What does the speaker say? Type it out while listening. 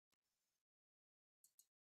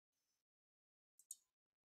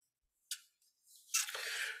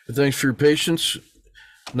Thanks for your patience.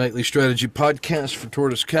 Nightly strategy podcast for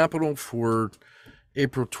Tortoise Capital for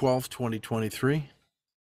April 12th, 2023.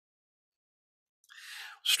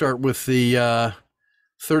 Start with the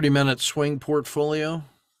 30-minute swing portfolio,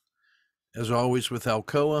 as always with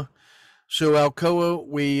Alcoa. So Alcoa,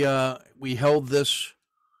 we held this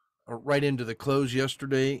right into the close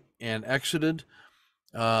yesterday and exited.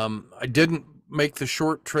 I didn't make the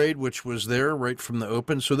short trade, which was there right from the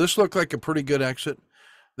open. So this looked like a pretty good exit.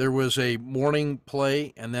 There was a morning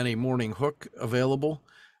play and then a morning hook available,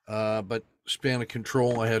 but span of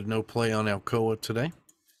control, I had no play on Alcoa today.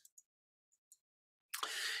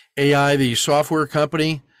 AI, the software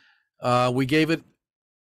company, we gave it,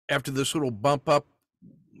 after this little bump up,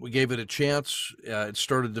 we gave it a chance. It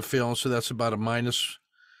started to fail, so that's about a minus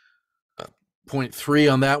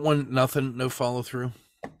 0.3 on that one. Nothing, no follow through.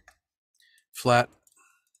 Flat.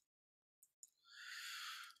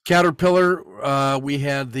 Caterpillar, we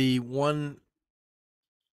had the one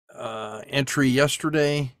entry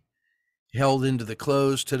yesterday, held into the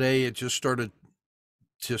close. Today it just started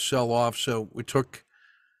to sell off, so we took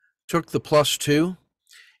the +2.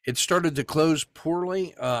 It started to close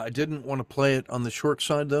poorly. I didn't want to play it on the short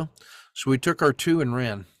side though, so we took our 2 and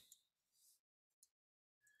ran.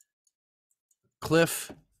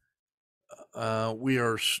 Cliff, we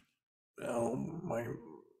are,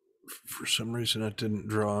 for some reason it didn't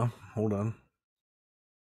draw. Hold on.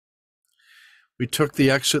 We took the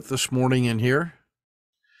exit this morning in here.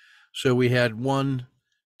 So we had 1,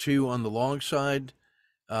 2 on the long side.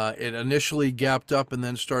 It initially gapped up and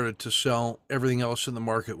then started to sell. Everything else in the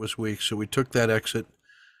market was weak. So we took that exit.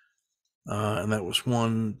 And that was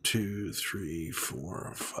 1, 2, 3,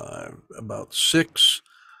 4, 5, about 6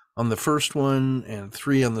 on the first one and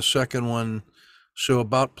 3 on the second one. So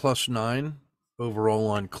about +9 overall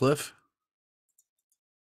on Cliff.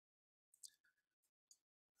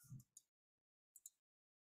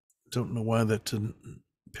 Don't know why that didn't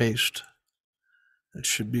paste. It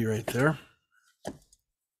should be right there.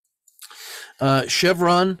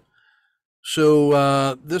 Chevron.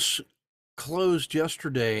 So this closed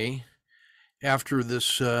yesterday after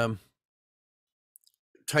this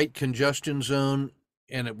tight congestion zone,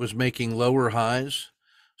 and it was making lower highs.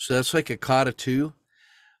 So that's like a COTA 2.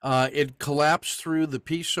 It collapsed through the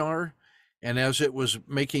PSAR, and as it was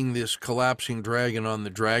making this collapsing dragon on the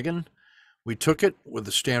dragon, we took it with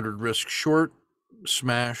a standard risk short,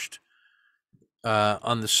 smashed.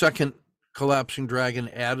 On the second collapsing dragon,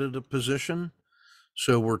 added a position.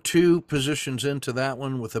 So we're 2 positions into that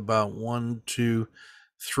one with about 1, 2,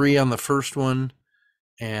 3 on the first one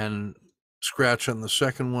and scratch on the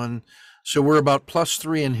second one. So we're about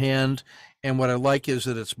 +3 in hand. And what I like is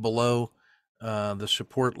that it's below the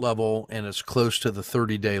support level and it's close to the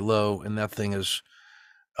 30-day low. And that thing is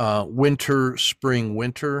winter, spring,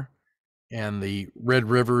 winter. And the Red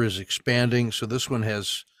River is expanding. So this one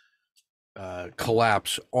has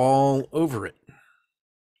collapse all over it.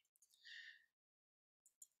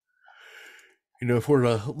 You know, if we're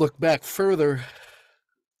to look back further,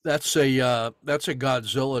 that's a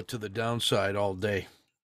Godzilla to the downside all day.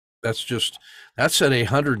 That's at a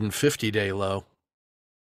 150-day low.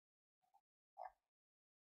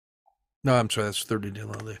 No, I'm sorry, that's 30-day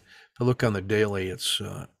low. If I look on the daily, it's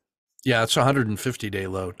it's a 150-day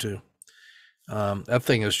low too. That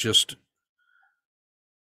thing is just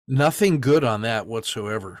nothing good on that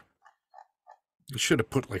whatsoever. You should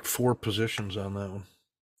have put like 4 positions on that one.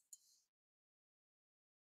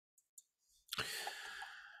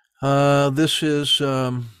 This is,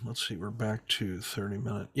 let's see, we're back to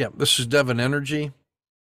 30-minute. Yeah, this is Devon Energy.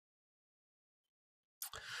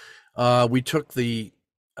 We took the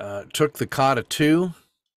COTA 2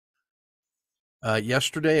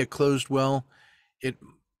 yesterday. It closed well. It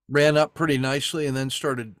ran up pretty nicely and then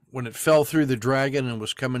started, when it fell through the dragon and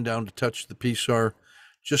was coming down to touch the PSAR,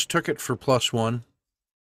 just took it for +1.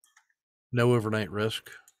 No overnight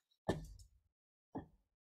risk.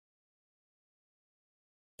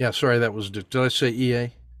 Yeah, sorry, that was, did I say EA?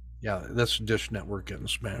 Yeah, that's Dish Network getting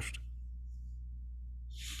smashed.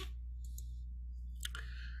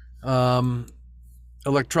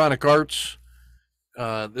 Electronic Arts.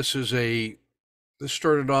 This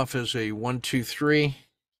started off as a 1, 2, 3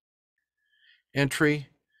 entry,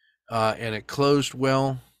 and it closed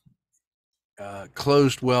well.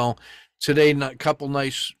 Today, a couple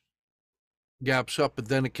nice gaps up, but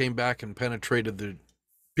then it came back and penetrated the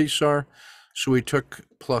PSAR. So we took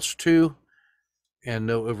 +2 and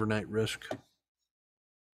no overnight risk.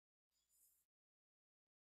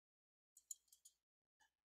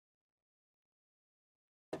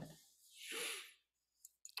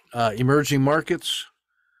 Emerging markets.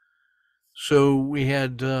 So we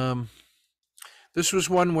had this was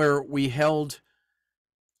one where we held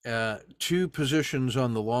two positions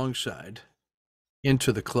on the long side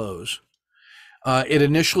into the close. It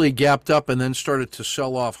initially gapped up and then started to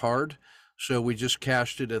sell off hard. So we just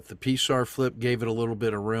cashed it at the PSAR flip, gave it a little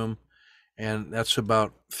bit of room. And that's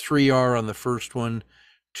about 3R on the first one,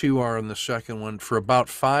 2R on the second one, for about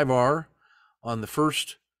 5R on the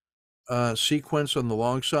first sequence on the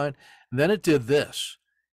long side. And then it did this.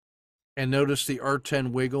 And notice the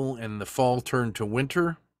R10 wiggle and the fall turned to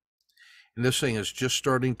winter. And this thing is just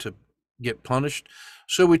starting to get punished.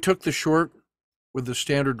 So we took the short with the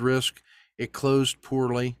standard risk. It closed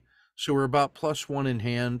poorly. So we're about +1 in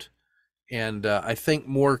hand. And I think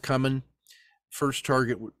more coming. First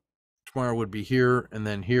target tomorrow would be here and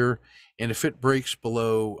then here. And if it breaks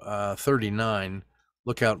below 39,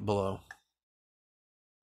 look out below.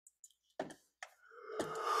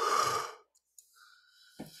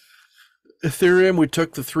 Ethereum, we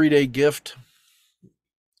took the 3-day gift.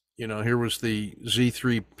 You know, here was the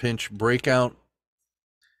Z3 pinch breakout.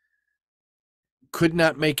 Could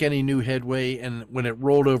not make any new headway, and when it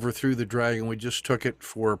rolled over through the dragon, we just took it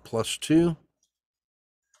for +2.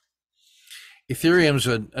 Ethereum's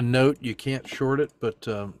a note. You can't short it, but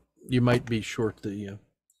you might be short the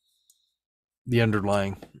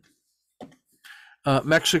underlying.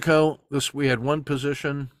 Mexico, we had one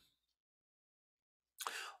position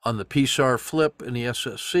on the PSAR flip in the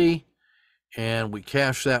SSC, and we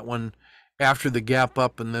cashed that one after the gap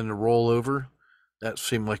up and then the rollover. That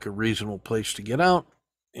seemed like a reasonable place to get out,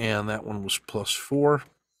 and that one was +4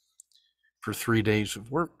 for 3 days of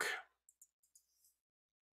work.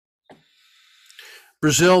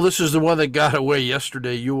 Brazil, this is the one that got away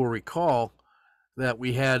yesterday. You will recall that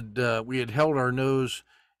we had held our nose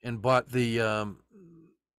and bought the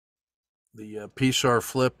PSAR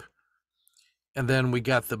flip, and then we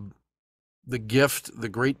got the gift, the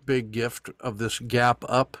great big gift of this gap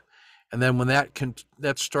up. And then when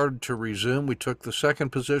that started to resume, we took the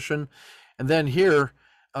second position. And then here,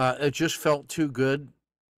 it just felt too good.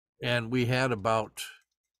 And we had about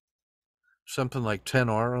something like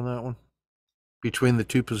 10R on that one between the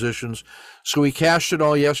two positions. So we cashed it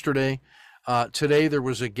all yesterday. Today there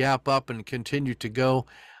was a gap up and continued to go.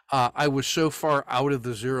 I was so far out of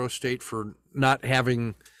the zero state for not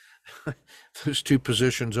having those two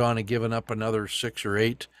positions on and giving up another 6 or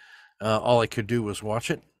 8. All I could do was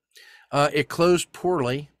watch it. It closed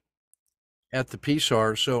poorly at the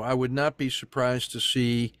PSAR, so I would not be surprised to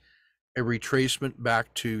see a retracement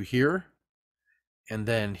back to here and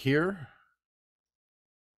then here.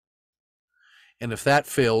 And if that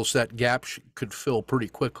fails, that gap could fill pretty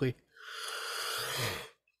quickly.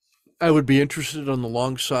 I would be interested on the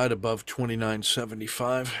long side above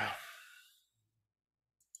 29.75.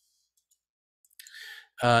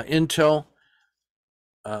 Intel,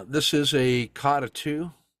 this is a COTA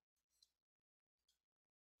 2.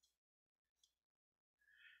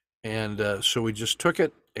 And so we just took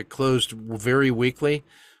it. It closed very weakly.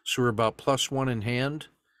 So we're about +1 in hand.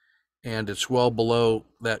 And it's well below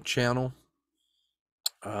that channel.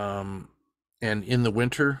 And in the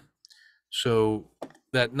winter. So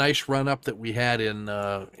that nice run up that we had in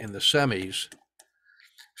the semis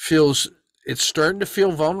it's starting to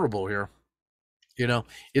feel vulnerable here. You know,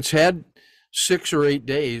 it's had 6 or 8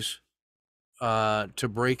 days to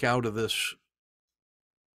break out of this,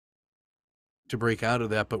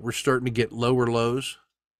 but we're starting to get lower lows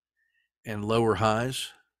and lower highs.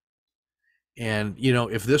 And, you know,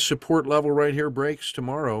 if this support level right here breaks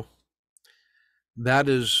tomorrow, that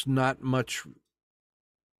is not much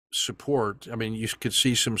support. I mean, you could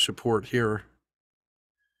see some support here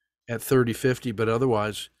at 30.50, but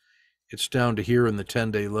otherwise it's down to here in the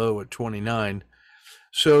 10-day low at 29.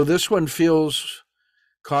 So this one feels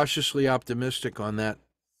cautiously optimistic on that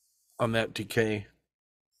decay.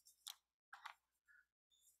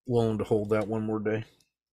 Willing to hold that one more day.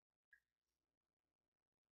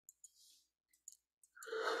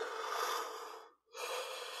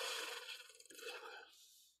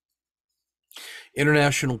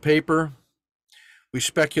 International paper. We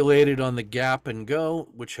speculated on the gap and go,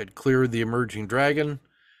 which had cleared the emerging dragon.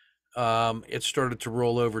 It started to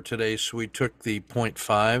roll over today, so we took the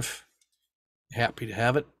 0.5. Happy to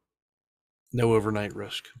have it. No overnight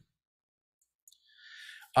risk.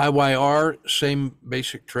 IYR, same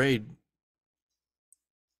basic trade.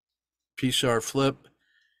 PSAR flip.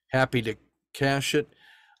 Happy to cash it.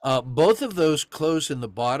 Both of those close in the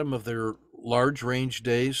bottom of their large range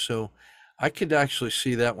days, so I could actually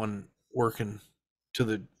see that one working to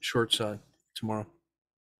the short side tomorrow.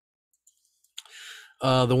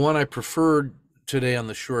 The one I preferred today on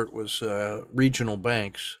the short was regional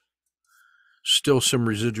banks. Still some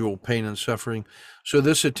residual pain and suffering. So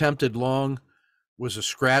this attempted long was a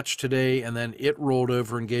scratch today, and then it rolled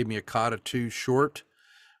over and gave me a COTA 2 short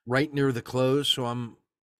right near the close. So I'm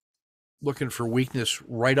looking for weakness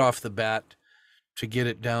right off the bat to get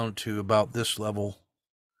it down to about this level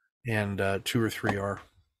and 2 or 3R.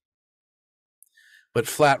 But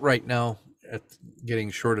flat right now, at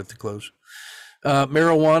getting short at the close.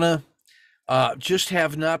 Marijuana, just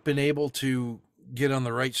have not been able to get on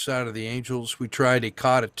the right side of the angels. We tried a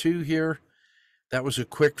COTA 2 here. That was a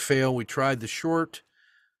quick fail. We tried the short.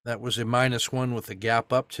 That was a -1 with a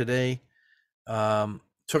gap up today.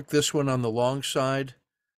 Took this one on the long side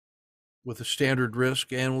with a standard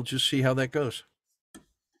risk, and we'll just see how that goes.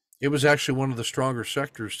 It was actually one of the stronger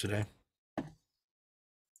sectors today.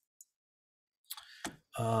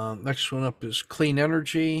 Next one up is clean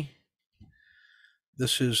energy.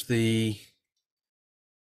 This is the,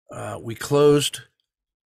 we closed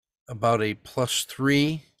about a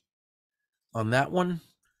 +3 on that one.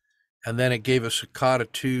 And then it gave us a COTA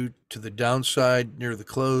 2 to the downside near the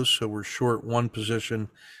close. So we're short one position,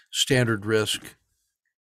 standard risk,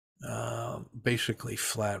 basically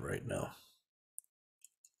flat right now.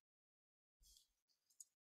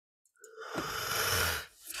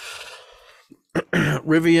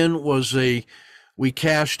 Rivian was we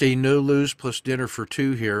cashed a no lose plus dinner for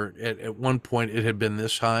 2 here. At one point it had been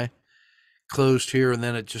this high, closed here, and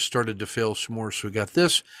then it just started to fail some more. So we got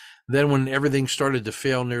this. Then when everything started to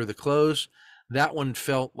fail near the close, that one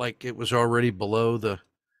felt like it was already below the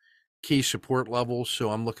key support level.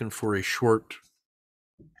 So I'm looking for a short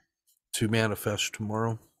to manifest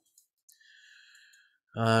tomorrow.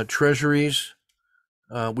 Treasuries,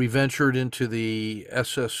 we ventured into the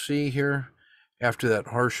SSC here after that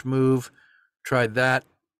harsh move. Tried that.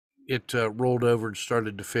 It rolled over and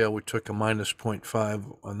started to fail. We took a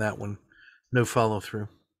 -0.5 on that one. No follow through.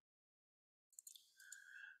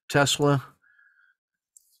 Tesla,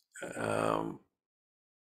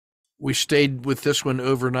 we stayed with this one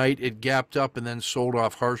overnight. It gapped up and then sold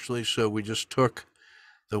off harshly. So we just took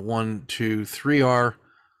the 1, 2, 3R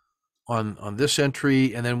on this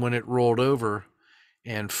entry. And then when it rolled over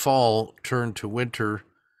and fall turned to winter,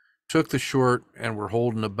 took the short, and we're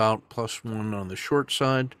holding about +1 on the short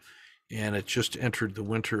side. And it just entered the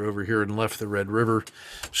winter over here and left the Red River.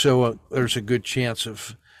 So there's a good chance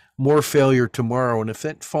of more failure tomorrow. And if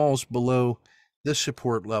it falls below this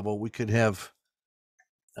support level, we could have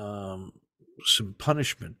some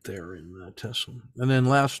punishment there in Tesla. And then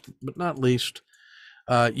last but not least,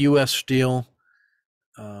 U.S. Steel.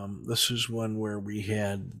 This is one where we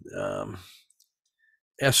had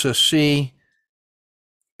SSC,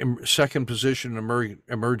 second position,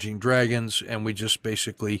 emerging dragons, and we just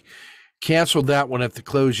basically canceled that one at the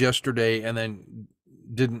close yesterday and then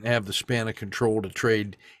didn't have the span of control to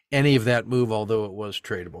trade any of that move, although it was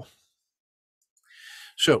tradable.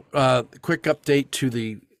 So quick update to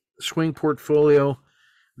the swing portfolio.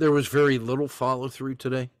 There was very little follow through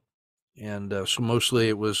today. And so mostly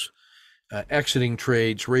it was exiting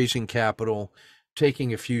trades, raising capital,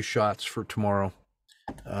 taking a few shots for tomorrow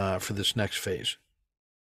for this next phase.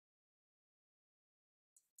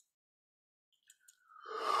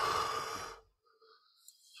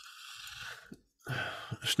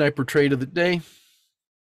 Sniper trade of the day.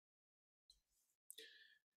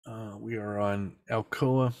 We are on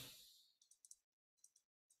Alcoa.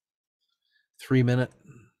 3-minute.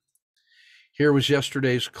 Here was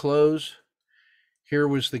yesterday's close. Here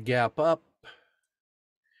was the gap up,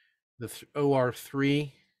 the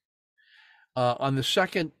OR3. On the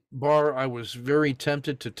second bar, I was very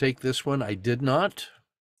tempted to take this one. I did not.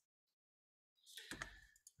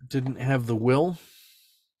 Didn't have the will.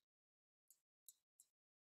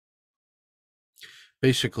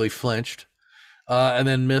 Basically flinched, and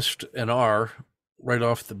then missed an R right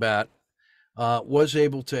off the bat. Was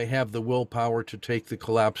able to have the willpower to take the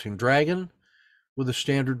collapsing dragon with a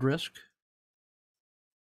standard risk.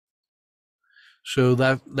 So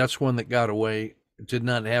that's one that got away. Did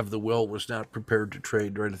not have the will, was not prepared to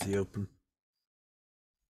trade right at the open.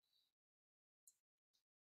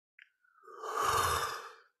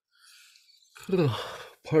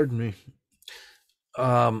 Pardon me.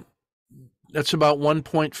 That's about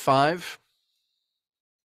 1.5.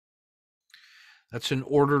 That's an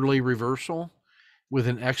orderly reversal with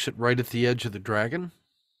an exit right at the edge of the dragon.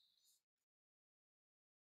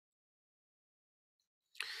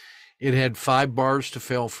 It had 5 bars to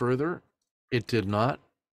fail further. It did not.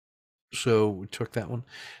 So we took that one.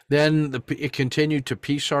 Then it continued to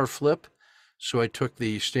PSAR flip. So I took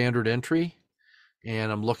the standard entry,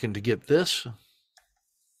 and I'm looking to get this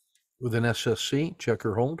with an SSC, check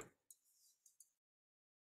or hold.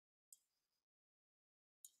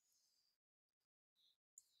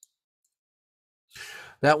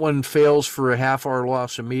 That one fails for a half-hour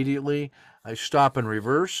loss immediately. I stop and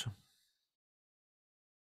reverse.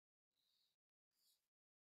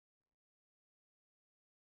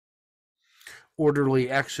 Orderly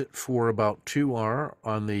exit for about 2R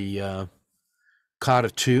on the COTA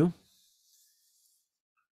 2.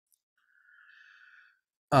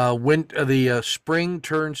 When the spring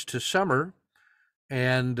turns to summer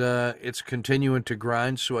and it's continuing to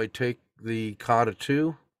grind, so I take the COTA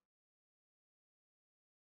 2.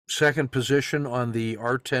 Second position on the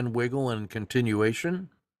R10 wiggle and continuation.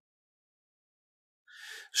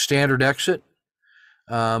 Standard exit.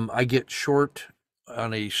 I get short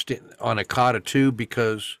on a COTA 2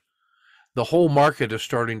 because the whole market is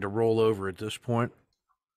starting to roll over at this point,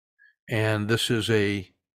 and this is a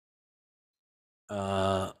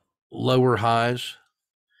lower highs,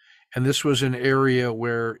 and this was an area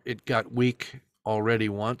where it got weak already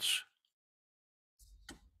once.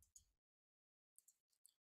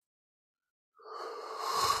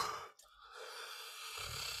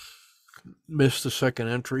 Missed the second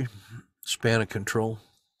entry, span of control.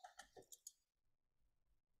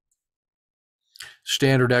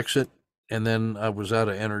 Standard exit, and then I was out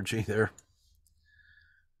of energy there.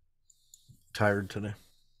 Tired today.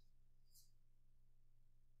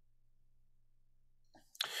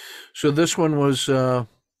 So this one was,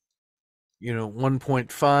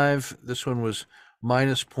 1.5. This one was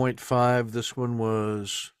minus 0.5. This one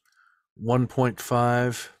was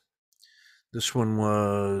 1.5. This one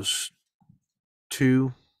was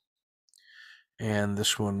 2. And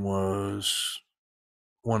this one was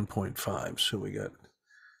 1.5. So we got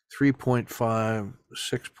 3.5,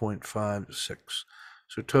 6.5, 6.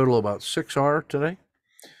 So total about 6R today.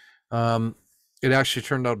 It actually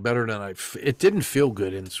turned out better than it didn't feel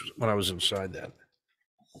good when I was inside that.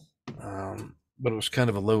 But it was kind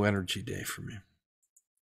of a low energy day for me.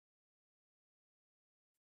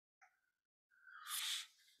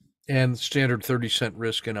 And standard 30-cent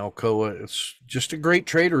risk in Alcoa. It's just a great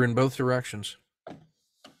trader in both directions.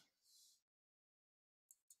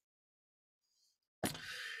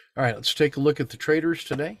 All right, let's take a look at the traders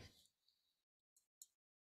today.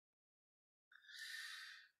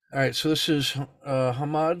 All right, so this is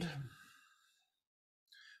Hamad,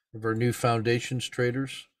 one of our new foundations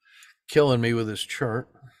traders, killing me with his chart.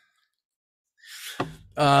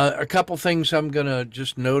 A couple things I'm going to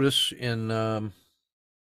just notice in, where's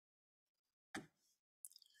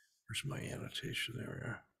my annotation? There we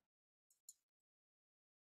are.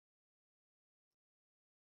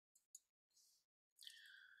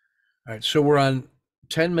 All right, so we're on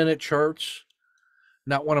 10-minute charts.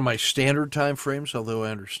 Not one of my standard time frames, although I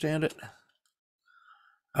understand it.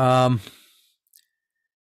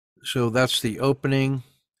 So that's the opening.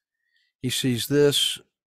 He sees this,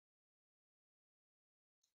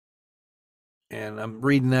 and I'm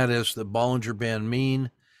reading that as the Bollinger Band mean,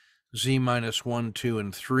 Z minus 1, 2,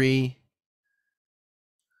 and 3,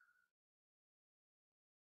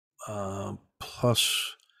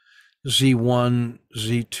 plus Z1,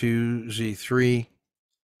 Z2, Z3.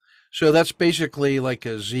 So that's basically like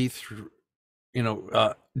a Z3,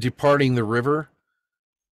 departing the river,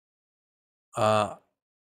 and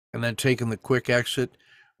then taking the quick exit,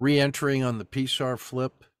 re-entering on the PSAR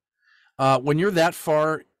flip. When you're that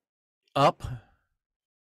far up,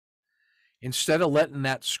 instead of letting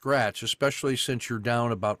that scratch, especially since you're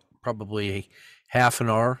down about probably a half an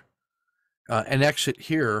hour, an exit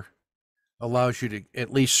here allows you to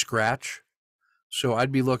at least scratch. So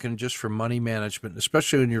I'd be looking just for money management,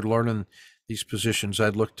 especially when you're learning these positions.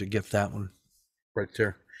 I'd look to get that one right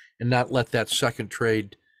there and not let that second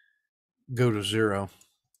trade go to zero.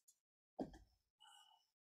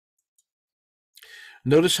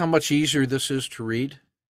 Notice how much easier this is to read.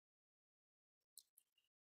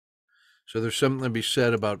 So there's something to be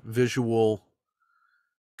said about visual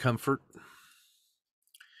comfort.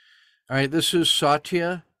 All right, this is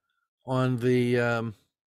Satya on the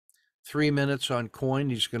 3 minutes on coin.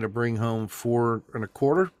 He's going to bring home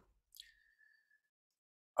 4.25.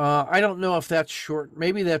 I don't know if that's short.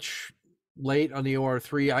 Maybe that's late on the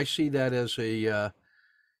OR3. I see that as a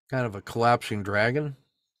kind of a collapsing dragon.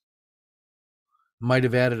 Might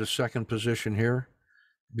have added a second position here.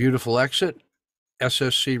 Beautiful exit.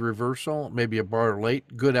 SSC reversal, maybe a bar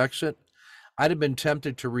late. Good exit. I'd have been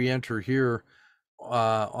tempted to re-enter here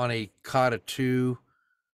on a COTA 2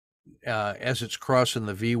 as it's crossing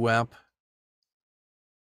the VWAP.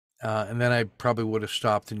 And then I probably would have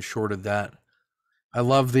stopped and shorted that. I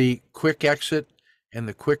love the quick exit and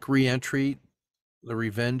the quick re-entry, the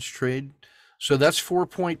revenge trade. So that's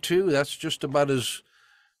 4.2. That's just about as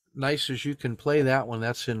nice as you can play that one.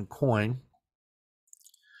 That's in coin.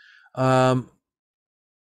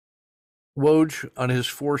 Woj on his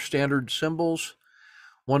 4 standard symbols,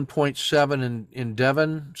 1.7 in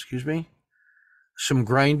Devon, excuse me. Some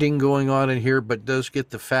grinding going on in here, but does get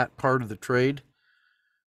the fat part of the trade.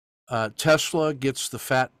 Tesla gets the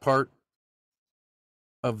fat part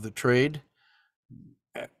of the trade,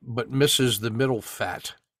 but misses the middle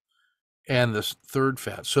fat and the third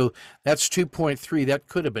fat. So that's 2.3. That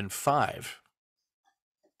could have been 5.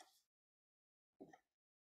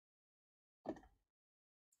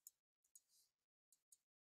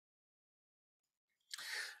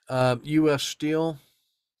 U.S. Steel,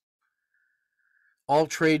 all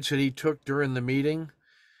trades that he took during the meeting,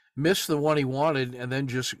 missed the one he wanted, and then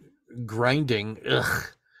just grinding. Ugh.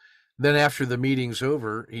 Then after the meeting's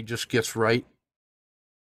over, he just gets right.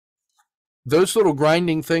 Those little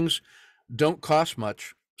grinding things don't cost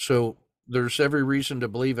much, so there's every reason to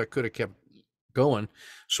believe I could have kept going.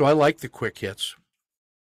 So I like the quick hits.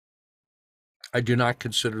 I do not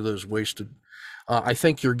consider those wasted. I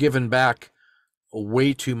think you're giving back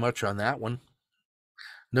way too much on that one.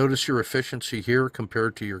 Notice your efficiency here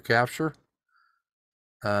compared to your capture.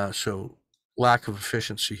 So lack of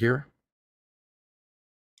efficiency here.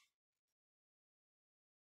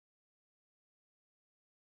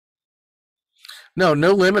 No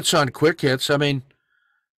limits on quick hits. I mean,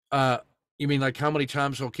 you mean like how many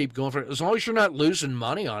times they'll keep going for it? As long as you're not losing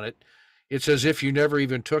money on it, it's as if you never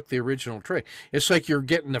even took the original trade. It's like you're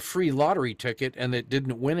getting a free lottery ticket and it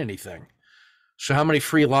didn't win anything. So how many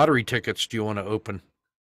free lottery tickets do you want to open?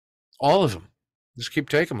 All of them. Just keep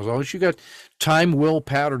taking them. As long as you got time, will,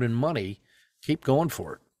 pattern, and money, keep going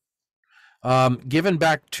for it. Giving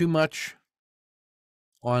back too much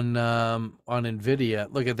on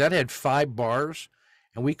Nvidia. Look at that, had 5 bars,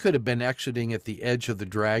 and we could have been exiting at the edge of the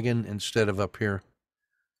dragon instead of up here.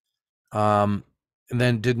 And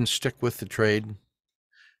then didn't stick with the trade.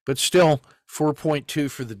 But still, 4.2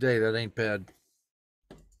 for the day. That ain't bad.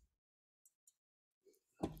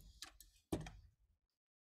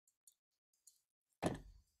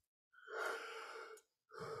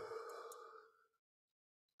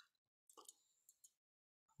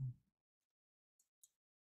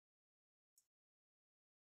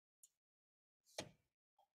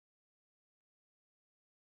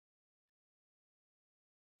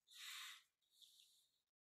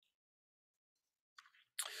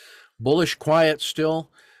 Bullish quiet still.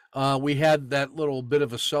 We had that little bit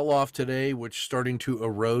of a sell-off today, which starting to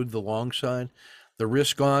erode the long side. The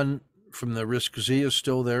risk on from the risk Z is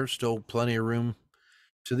still there, still plenty of room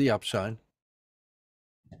to the upside.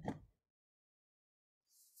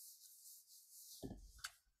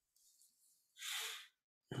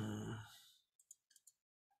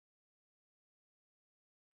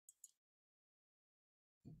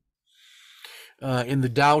 In the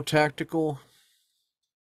Dow tactical,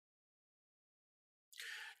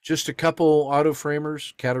 just a couple auto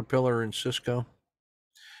framers, Caterpillar and Cisco.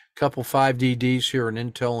 Couple 5DDs here in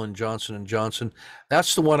Intel and Johnson & Johnson.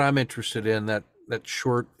 That's the one I'm interested in, that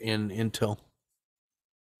short in Intel.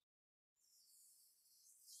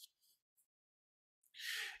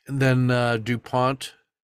 And then DuPont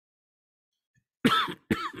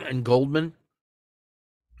and Goldman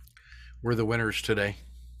were the winners today.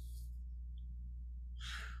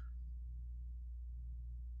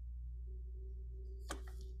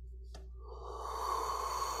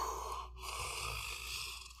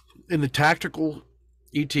 In the tactical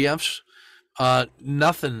ETFs,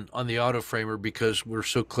 nothing on the auto framer because we're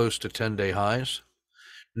so close to 10-day highs.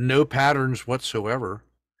 No patterns whatsoever.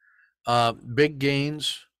 Big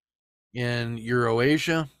gains in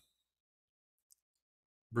Euroasia,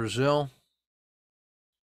 Brazil,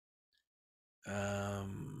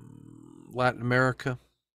 Latin America,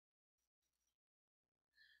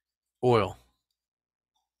 oil.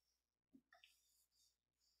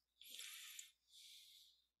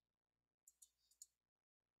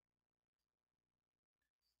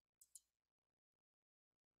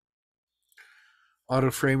 Auto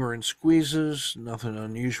framer and squeezes, nothing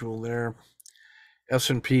unusual there.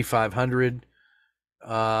 S&P 500,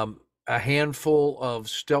 a handful of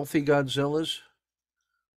stealthy Godzillas.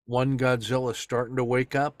 One Godzilla starting to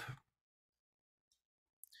wake up.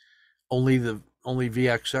 Only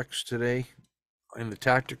VXX today in the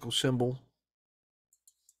tactical symbol.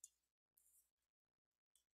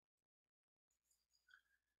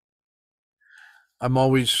 I'm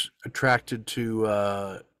always attracted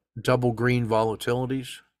to double green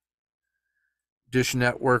volatilities. Dish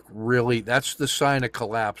Network, really, that's the sign of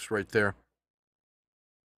collapse right there.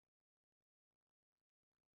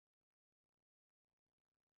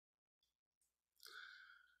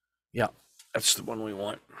 Yeah, that's the one we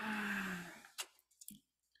want.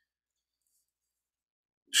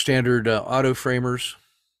 Standard auto framers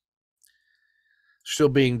still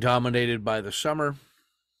being dominated by the summer.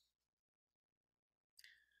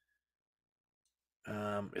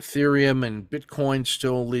 Ethereum and Bitcoin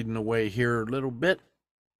still leading the way here a little bit.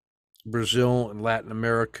 Brazil and Latin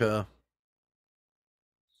America,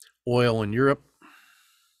 oil in Europe.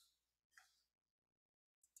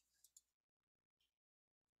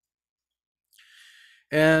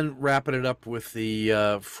 And wrapping it up with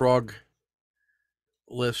the frog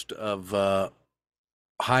list of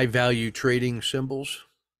high value trading symbols,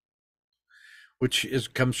 which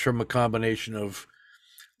comes from a combination of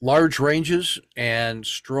large ranges and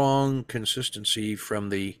strong consistency from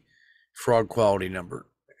the frog quality number.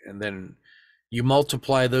 And then you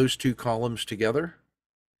multiply those two columns together,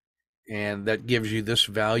 and that gives you this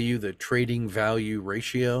value, the trading value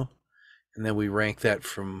ratio. And then we rank that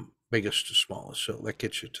from biggest to smallest. So that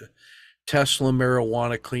gets you to Tesla,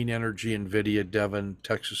 marijuana, clean energy, NVIDIA, Devon,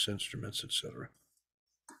 Texas Instruments, etc.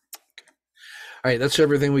 All right, that's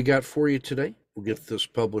everything we got for you today. We'll get this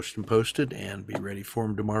published and posted and be ready for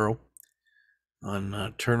them tomorrow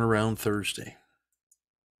on Turnaround Thursday.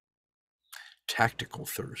 Tactical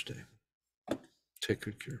Thursday. Take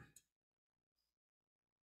good care.